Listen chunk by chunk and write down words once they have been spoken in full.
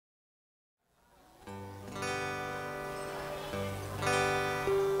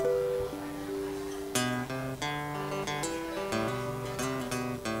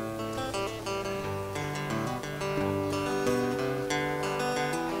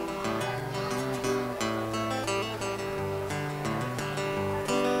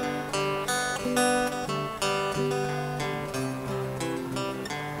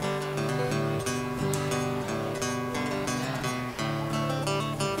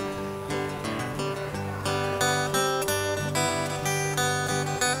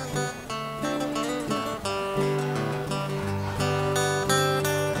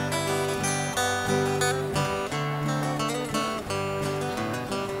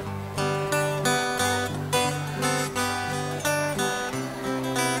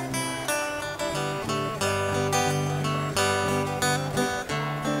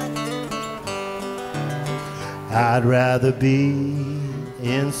I'd rather be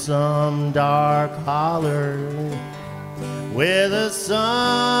in some dark holler where the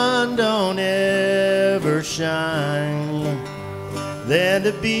sun don't ever shine than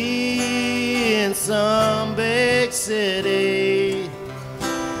to be in some big city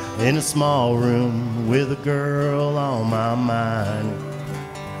in a small room with a girl on my mind.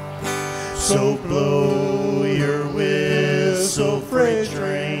 So blow your whistle, freight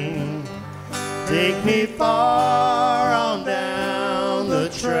train, take me far on down the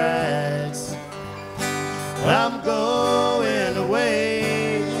tracks. I'm going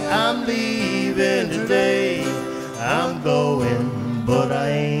away, I'm leaving today. I'm going, but I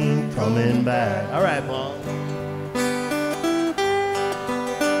ain't coming back. All right, Paul.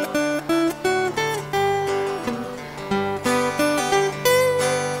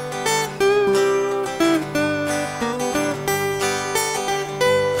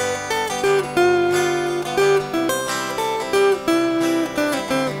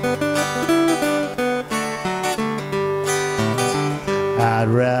 I'd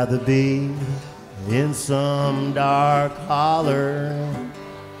rather be in some dark holler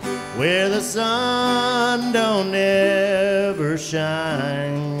where the sun don't ever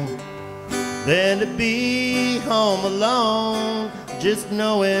shine than to be home alone, just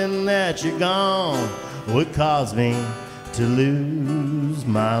knowing that you're gone would cause me to lose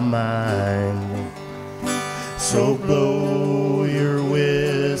my mind. So blow your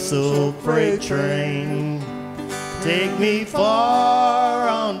whistle, freight train, take me far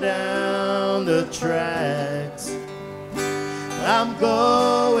on down the tracks. I'm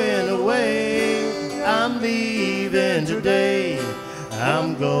going away, I'm leaving today.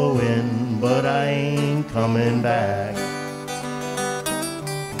 I'm going, but I ain't coming back.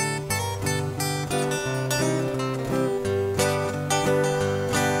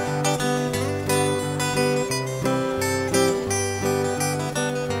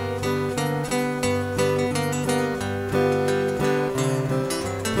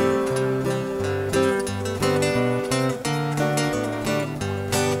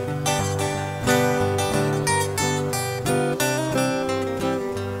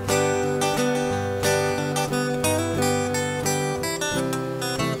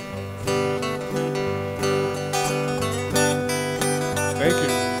 Thank you.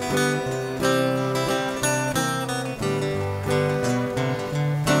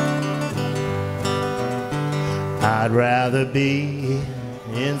 I'd rather be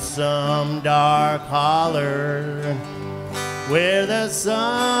in some dark holler where the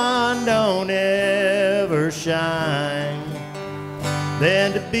sun don't ever shine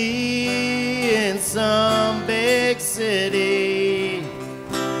than to be in some big city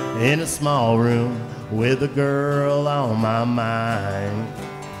in a small room with a girl on my mind.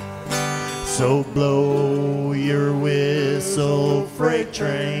 So blow your whistle, freight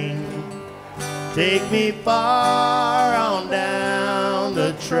train, take me far on down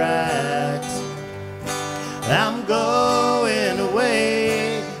the tracks. I'm going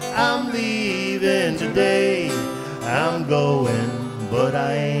away, I'm leaving today. I'm going, but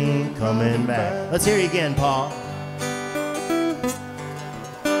I ain't coming back. Let's hear you again, Paul.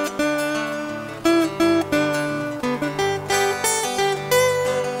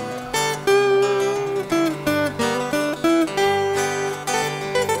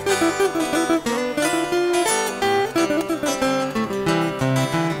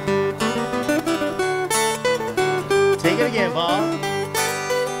 Take it again, Paul.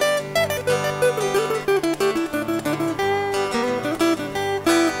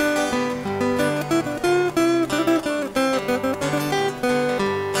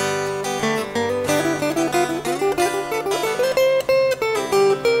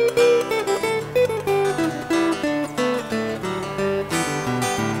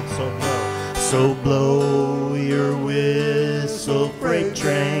 So blow your whistle, freight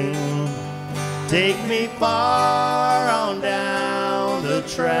train, take me far on down the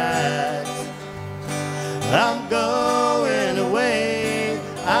tracks. I'm going away,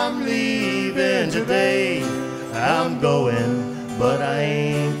 I'm leaving today. I'm going, but I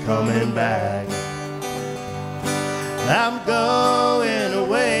ain't coming back. I'm going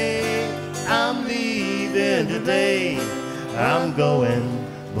away, I'm leaving today. I'm going,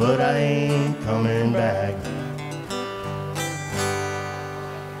 but I ain't coming back.